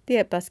 det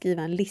är att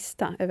skriva en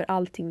lista över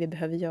allting vi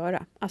behöver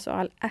göra. Alltså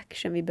all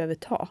action vi behöver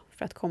ta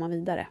för att komma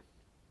vidare.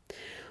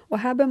 Och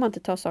här behöver man inte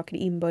ta saker i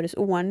inbördes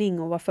ordning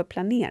och vara för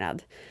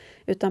planerad,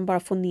 utan bara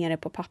få ner det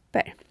på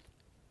papper.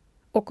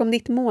 Och om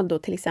ditt mål då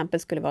till exempel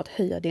skulle vara att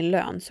höja din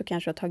lön, så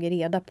kanske du har tagit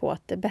reda på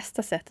att det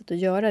bästa sättet att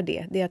göra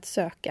det är att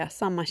söka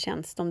samma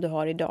tjänst som du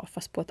har idag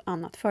fast på ett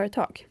annat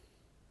företag.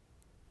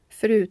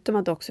 Förutom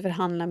att också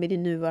förhandla med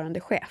din nuvarande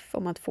chef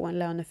om att få en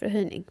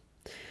löneförhöjning.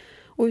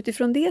 Och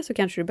utifrån det så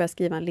kanske du börjar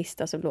skriva en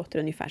lista som låter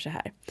ungefär så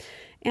här.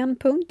 En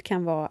punkt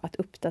kan vara att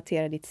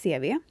uppdatera ditt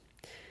CV.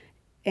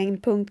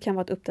 En punkt kan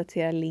vara att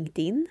uppdatera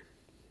LinkedIn.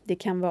 Det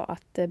kan vara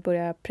att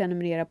börja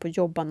prenumerera på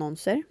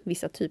jobbannonser,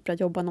 vissa typer av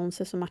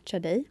jobbannonser som matchar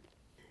dig.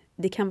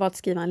 Det kan vara att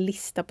skriva en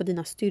lista på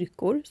dina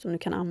styrkor som du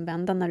kan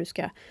använda när du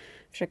ska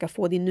försöka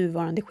få din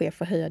nuvarande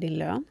chef att höja din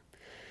lön.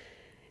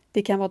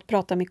 Det kan vara att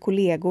prata med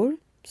kollegor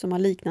som har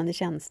liknande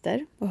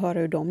tjänster och höra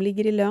hur de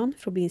ligger i lön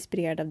för att bli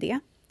inspirerad av det.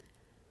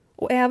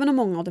 Och även om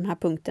många av de här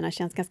punkterna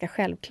känns ganska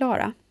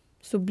självklara,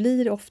 så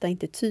blir det ofta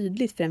inte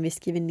tydligt förrän vi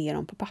skriver ner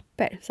dem på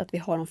papper så att vi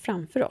har dem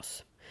framför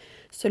oss.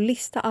 Så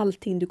lista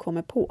allting du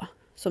kommer på.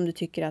 som du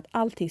tycker att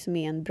allting som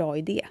är en bra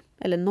idé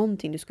eller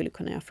någonting du skulle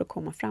kunna göra för att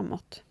komma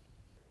framåt.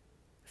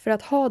 För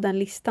att ha den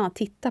listan att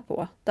titta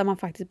på, där man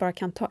faktiskt bara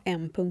kan ta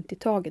en punkt i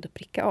taget och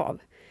pricka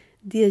av,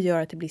 det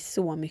gör att det blir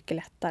så mycket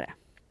lättare.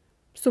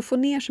 Så få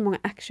ner så många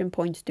action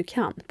points du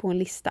kan på en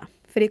lista,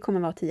 för det kommer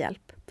vara till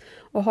hjälp.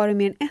 Och har du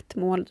mer än ett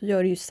mål, då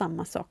gör du ju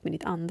samma sak med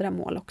ditt andra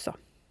mål också.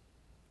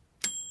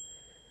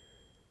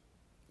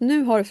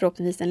 Nu har du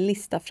förhoppningsvis en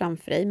lista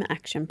framför dig med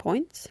action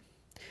points.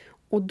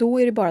 Och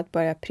då är det bara att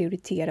börja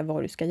prioritera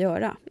vad du ska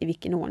göra, i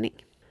vilken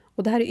ordning.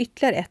 Och det här är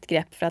ytterligare ett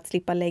grepp för att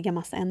slippa lägga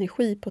massa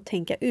energi på att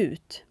tänka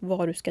ut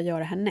vad du ska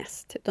göra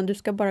härnäst. Utan du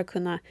ska bara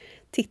kunna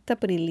titta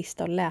på din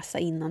lista och läsa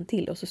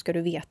innantill och så ska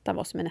du veta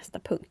vad som är nästa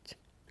punkt.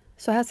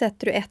 Så här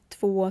sätter du 1,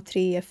 2,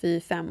 3,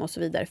 4, 5 och så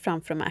vidare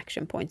framför de här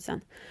action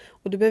pointsen.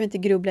 Och du behöver inte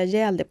grubbla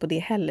ihjäl dig på det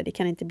heller, det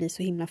kan inte bli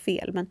så himla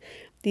fel. Men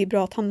det är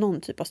bra att ha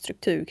någon typ av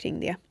struktur kring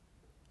det.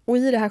 Och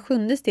i det här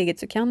 7:e steget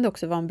så kan det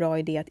också vara en bra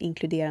idé att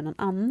inkludera någon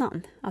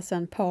annan. Alltså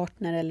en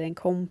partner eller en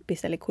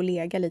kompis eller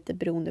kollega, lite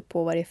beroende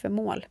på vad det är för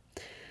mål.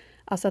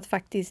 Alltså att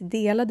faktiskt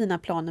dela dina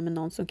planer med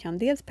någon som kan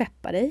dels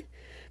peppa dig,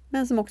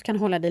 men som också kan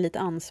hålla dig lite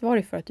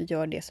ansvarig för att du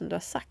gör det som du har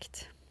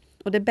sagt.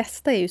 Och det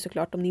bästa är ju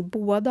såklart om ni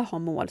båda har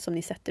mål som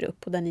ni sätter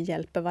upp och där ni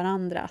hjälper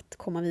varandra att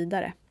komma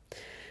vidare.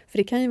 För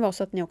det kan ju vara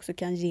så att ni också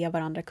kan ge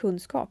varandra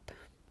kunskap.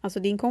 Alltså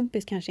din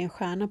kompis kanske är en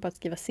stjärna på att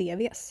skriva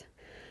CVs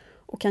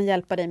och kan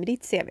hjälpa dig med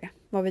ditt CV,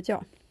 vad vet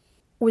jag.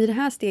 Och i det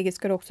här steget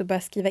ska du också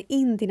börja skriva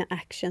in dina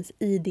actions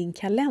i din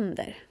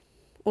kalender.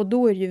 Och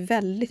då är det ju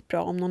väldigt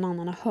bra om någon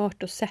annan har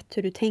hört och sett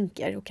hur du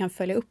tänker och kan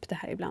följa upp det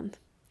här ibland.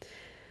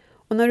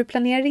 Och när du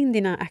planerar in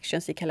dina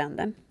actions i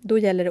kalendern, då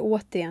gäller det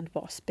återigen att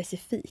vara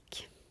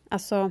specifik.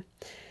 Alltså,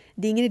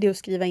 det är ingen idé att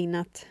skriva in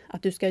att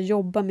du ska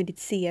jobba med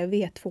ditt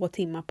CV 2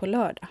 timmar på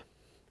lördag.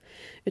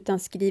 Utan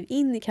skriv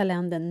in i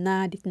kalendern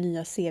när ditt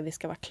nya CV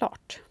ska vara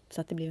klart,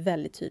 så att det blir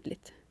väldigt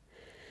tydligt.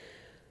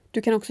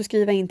 Du kan också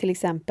skriva in till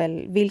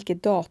exempel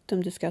vilket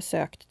datum du ska ha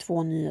sökt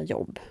 2 nya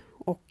jobb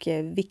och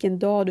vilken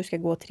dag du ska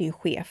gå till din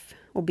chef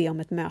och be om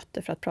ett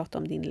möte för att prata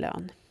om din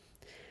lön.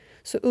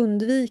 Så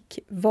undvik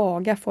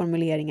vaga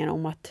formuleringar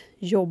om att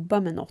jobba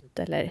med något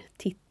eller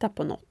titta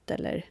på något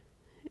eller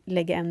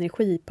lägga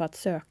energi på att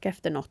söka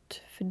efter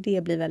något, för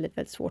det blir väldigt,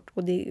 väldigt svårt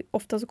och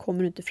ofta så kommer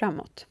du inte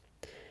framåt.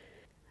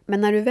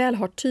 Men när du väl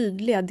har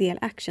tydliga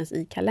delactions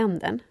i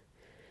kalendern,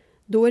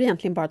 då är det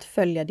egentligen bara att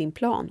följa din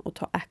plan och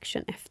ta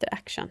action efter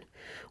action.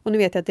 Och nu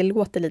vet jag att det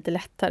låter lite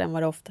lättare än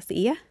vad det oftast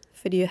är,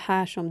 för det är ju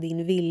här som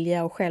din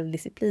vilja och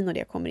självdisciplin och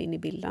det kommer in i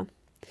bilden.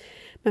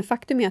 Men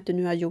faktum är att du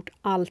nu har gjort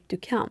allt du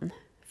kan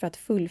för att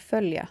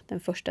fullfölja den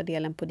första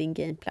delen på din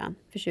gameplan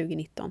för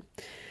 2019.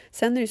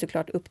 Sen är det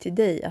såklart upp till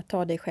dig att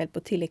ta dig själv på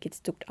tillräckligt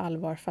stort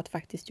allvar för att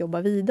faktiskt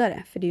jobba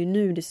vidare. För det är ju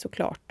nu det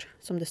såklart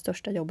som det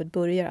största jobbet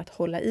börjar, att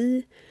hålla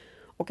i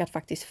och att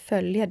faktiskt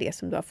följa det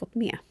som du har fått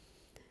med.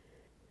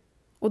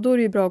 Och då är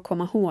det ju bra att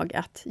komma ihåg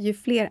att ju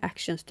fler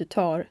actions du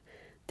tar,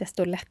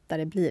 desto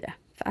lättare blir det.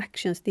 För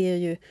actions, det är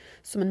ju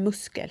som en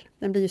muskel.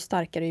 Den blir ju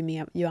starkare ju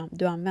mer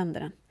du använder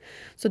den.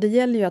 Så det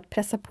gäller ju att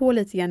pressa på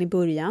lite grann i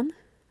början.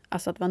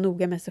 Alltså att vara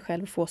noga med sig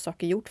själv och få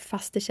saker gjort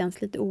fast det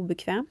känns lite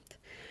obekvämt.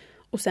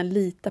 Och sen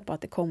lita på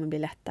att det kommer bli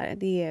lättare.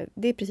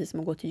 Det är precis som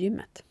att gå till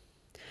gymmet.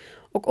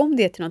 Och om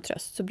det är till någon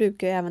tröst så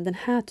brukar ju även den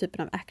här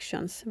typen av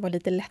actions vara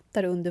lite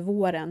lättare under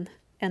våren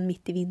än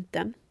mitt i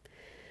vintern.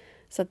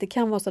 Så att det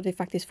kan vara så att vi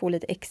faktiskt får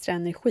lite extra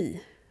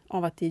energi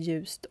av att det är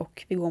ljust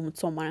och vi går mot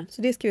sommaren.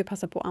 Så det ska vi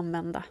passa på att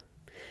använda.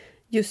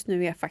 Just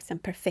nu är faktiskt en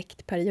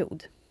perfekt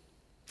period.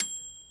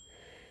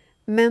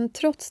 Men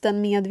trots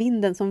den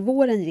medvinden som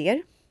våren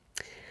ger,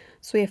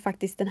 så är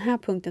faktiskt den här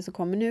punkten som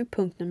kommer nu,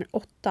 punkt nummer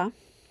 8,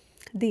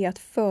 det är att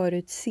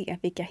förutse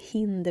vilka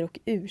hinder och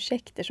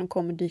ursäkter som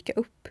kommer dyka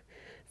upp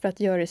för att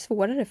göra det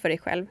svårare för dig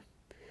själv.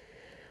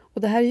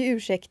 Och det här är ju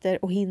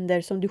ursäkter och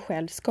hinder som du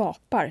själv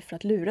skapar för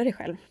att lura dig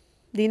själv.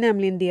 Det är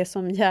nämligen det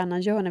som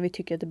hjärnan gör när vi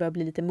tycker att det börjar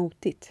bli lite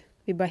motigt.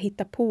 Vi börjar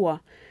hitta på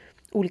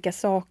olika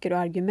saker och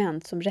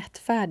argument som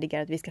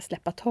rättfärdigar att vi ska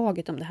släppa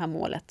taget om det här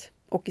målet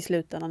och i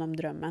slutändan om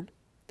drömmen.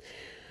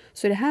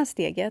 Så i det här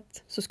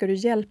steget så ska du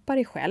hjälpa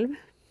dig själv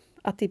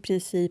att i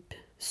princip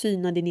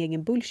syna din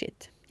egen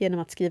bullshit genom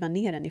att skriva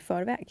ner den i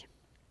förväg.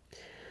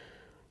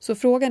 Så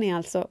frågan är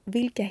alltså,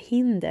 vilka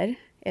hinder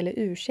eller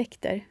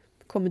ursäkter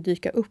kommer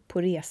dyka upp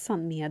på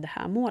resan med det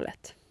här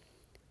målet?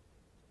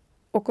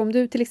 Och om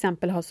du till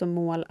exempel har som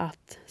mål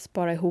att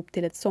spara ihop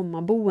till ett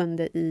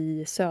sommarboende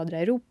i södra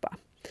Europa,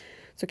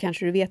 så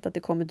kanske du vet att det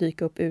kommer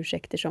dyka upp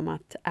ursäkter som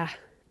att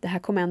det här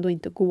kommer ändå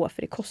inte att gå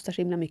för det kostar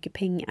så himla mycket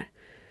pengar.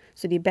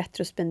 Så det är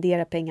bättre att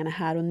spendera pengarna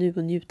här och nu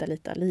och njuta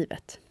lite av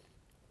livet.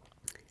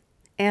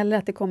 Eller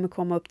att det kommer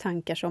komma upp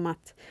tankar som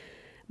att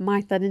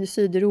marknaden i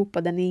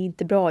Sydeuropa, den är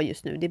inte bra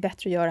just nu. Det är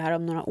bättre att göra det här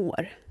om några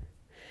år.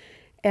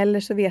 Eller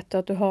så vet du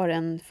att du har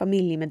en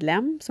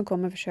familjemedlem som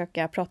kommer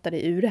försöka prata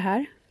dig ur det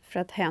här för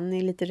att hen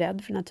är lite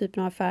rädd för den här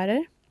typen av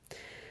affärer.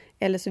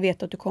 Eller så vet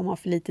du att du kommer ha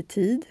för lite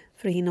tid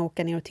för att hinna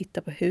åka ner och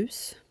titta på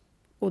hus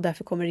och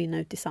därför kommer rinna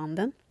ut i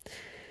sanden.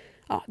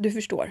 Ja, du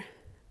förstår.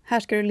 Här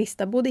ska du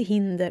lista både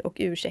hinder och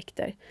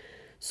ursäkter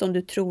som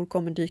du tror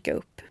kommer dyka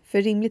upp.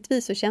 För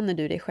rimligtvis så känner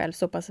du dig själv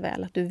så pass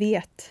väl att du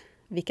vet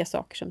vilka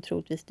saker som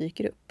troligtvis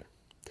dyker upp.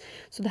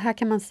 Så det här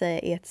kan man säga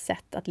är ett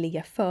sätt att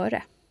ligga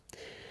före.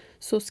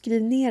 Så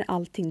skriv ner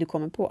allting du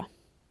kommer på.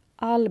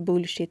 All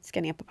bullshit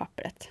ska ner på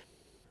pappret.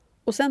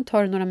 Och sen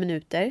tar du några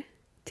minuter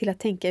till att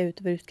tänka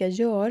ut vad du ska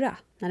göra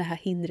när det här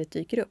hindret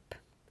dyker upp.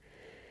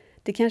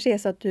 Det kanske är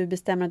så att du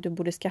bestämmer att du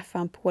borde skaffa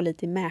en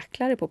pålitlig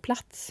mäklare på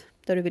plats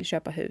där du vill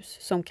köpa hus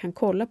som kan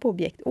kolla på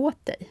objekt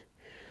åt dig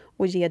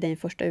och ge dig en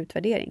första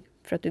utvärdering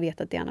för att du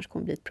vet att det annars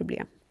kommer bli ett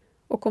problem.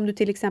 Och om du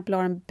till exempel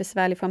har en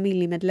besvärlig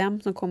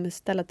familjemedlem som kommer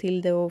ställa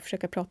till det och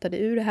försöka prata dig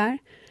ur det här,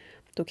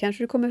 då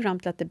kanske du kommer fram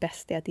till att det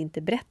bästa är att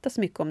inte berätta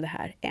så mycket om det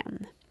här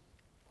än.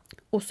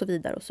 Och så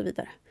vidare och så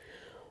vidare.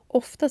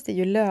 Oftast är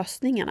ju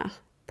lösningarna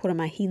på de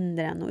här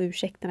hindren och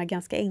ursäkterna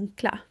ganska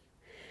enkla.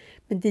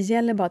 Men det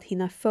gäller bara att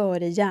hinna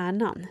före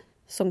hjärnan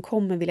som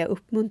kommer vilja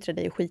uppmuntra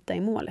dig att skita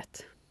i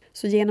målet.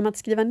 Så genom att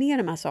skriva ner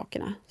de här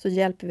sakerna så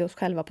hjälper vi oss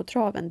själva på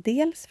traven.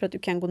 Dels för att du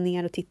kan gå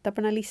ner och titta på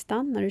den här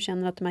listan när du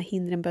känner att de här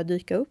hindren börjar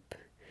dyka upp.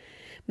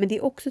 Men det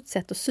är också ett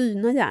sätt att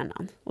syna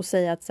hjärnan och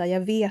säga att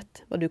jag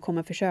vet vad du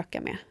kommer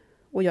försöka med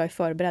och jag är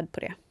förberedd på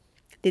det.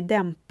 Det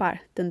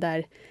dämpar den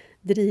där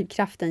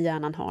drivkraften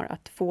hjärnan har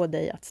att få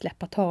dig att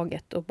släppa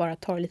taget och bara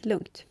ta det lite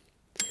lugnt.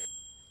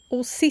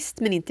 Och sist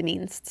men inte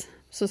minst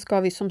så ska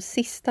vi som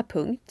sista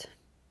punkt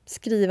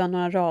skriva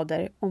några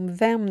rader om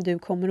vem du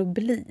kommer att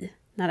bli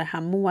när det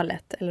här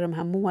målet eller de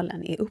här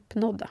målen är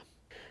uppnådda.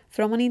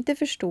 För om man inte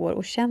förstår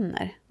och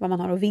känner vad man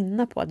har att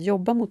vinna på att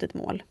jobba mot ett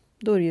mål,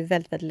 då är det ju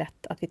väldigt, väldigt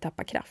lätt att vi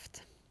tappar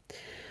kraft.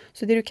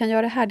 Så det du kan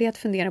göra här är att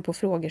fundera på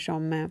frågor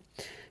som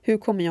hur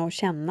kommer jag att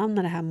känna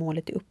när det här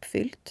målet är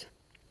uppfyllt?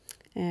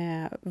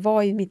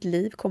 Vad i mitt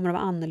liv kommer att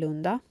vara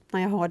annorlunda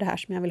när jag har det här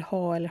som jag vill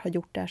ha eller har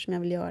gjort det här som jag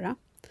vill göra?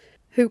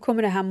 Hur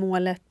kommer det här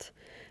målet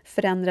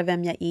förändra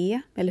vem jag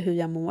är eller hur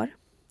jag mår?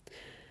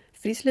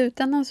 För i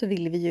slutändan så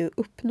vill vi ju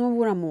uppnå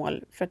våra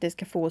mål för att det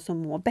ska få oss att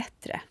må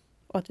bättre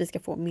och att vi ska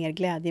få mer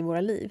glädje i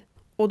våra liv.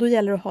 Och då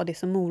gäller det att ha det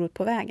som morot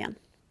på vägen.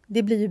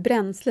 Det blir ju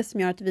bränsle som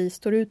gör att vi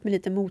står ut med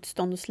lite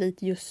motstånd och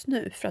slit just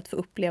nu för att få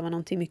uppleva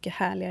någonting mycket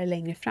härligare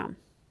längre fram.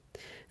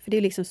 För det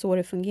är liksom så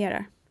det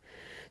fungerar.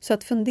 Så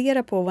att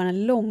fundera på vad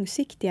den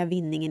långsiktiga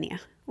vinningen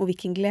är och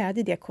vilken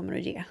glädje det kommer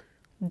att ge.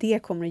 Det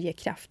kommer att ge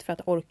kraft för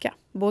att orka.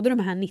 Både de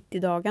här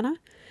 90 dagarna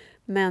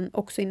men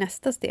också i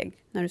nästa steg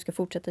när du ska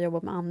fortsätta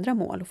jobba med andra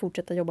mål och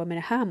fortsätta jobba med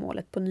det här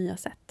målet på nya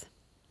sätt.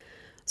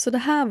 Så det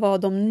här var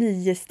de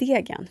 9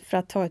 stegen för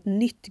att ta ett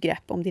nytt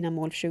grepp om dina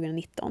mål för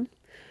 2019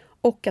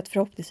 och att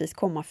förhoppningsvis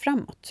komma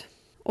framåt.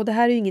 Och det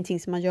här är ju ingenting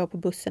som man gör på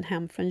bussen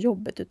hem från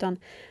jobbet utan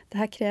det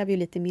här kräver ju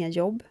lite mer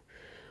jobb.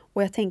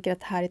 Och jag tänker att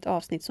det här är ett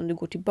avsnitt som du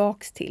går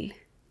tillbaks till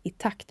i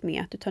takt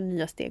med att du tar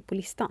nya steg på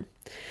listan.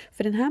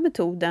 För den här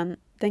metoden,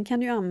 den kan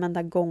du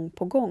använda gång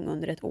på gång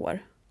under ett år.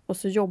 Och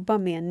så jobba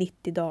med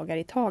 90 dagar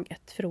i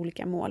taget för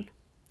olika mål.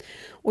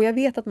 Och jag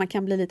vet att man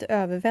kan bli lite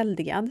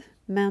överväldigad,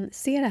 men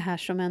se det här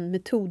som en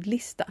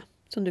metodlista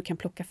som du kan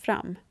plocka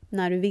fram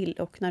när du vill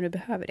och när du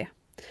behöver det.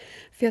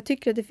 För jag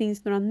tycker att det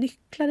finns några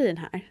nycklar i den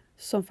här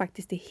som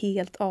faktiskt är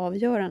helt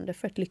avgörande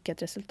för ett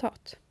lyckat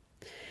resultat.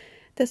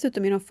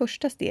 Dessutom är de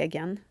första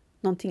stegen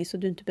någonting som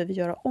du inte behöver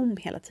göra om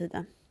hela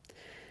tiden.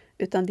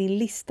 Utan din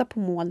lista på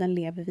mål den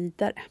lever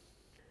vidare.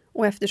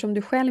 Och eftersom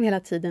du själv hela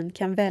tiden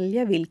kan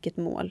välja vilket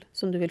mål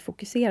som du vill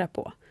fokusera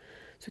på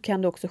så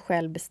kan du också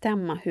själv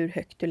bestämma hur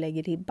högt du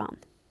lägger ribban.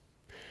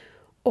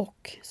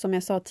 Och som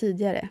jag sa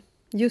tidigare,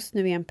 just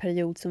nu är en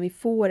period som vi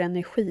får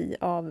energi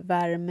av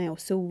värme och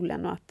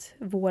solen och att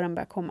våren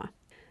börjar komma.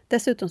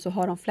 Dessutom så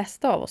har de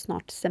flesta av oss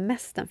snart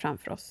semestern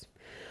framför oss.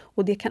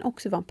 Och det kan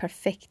också vara en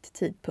perfekt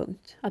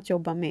tidpunkt att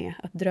jobba med,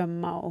 att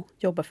drömma och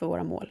jobba för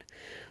våra mål.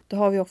 Då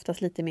har vi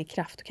oftast lite mer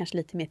kraft och kanske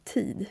lite mer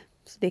tid.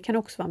 Så det kan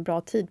också vara en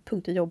bra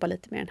tidpunkt att jobba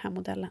lite med den här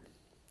modellen.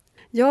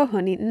 Ja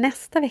hörni,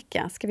 nästa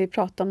vecka ska vi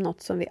prata om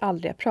något som vi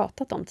aldrig har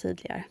pratat om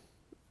tidigare.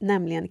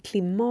 Nämligen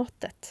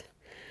klimatet.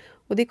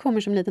 Och det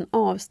kommer som en liten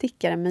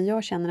avstickare men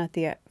jag känner att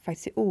det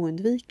faktiskt är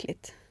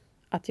oundvikligt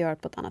att göra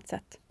på ett annat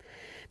sätt.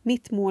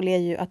 Mitt mål är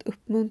ju att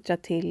uppmuntra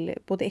till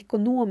både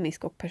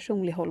ekonomisk och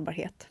personlig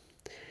hållbarhet.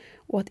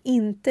 Och att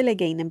inte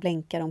lägga in en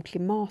blänkare om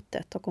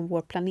klimatet och om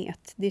vår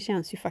planet, det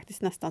känns ju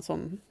faktiskt nästan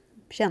som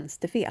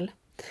tjänstefel.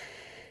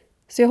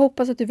 Så jag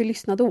hoppas att du vill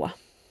lyssna då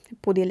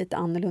på det lite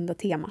annorlunda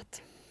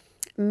temat.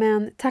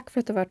 Men tack för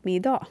att du har varit med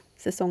idag,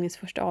 säsongens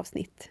första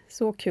avsnitt.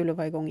 Så kul att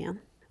vara igång igen.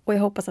 Och jag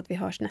hoppas att vi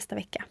hörs nästa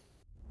vecka.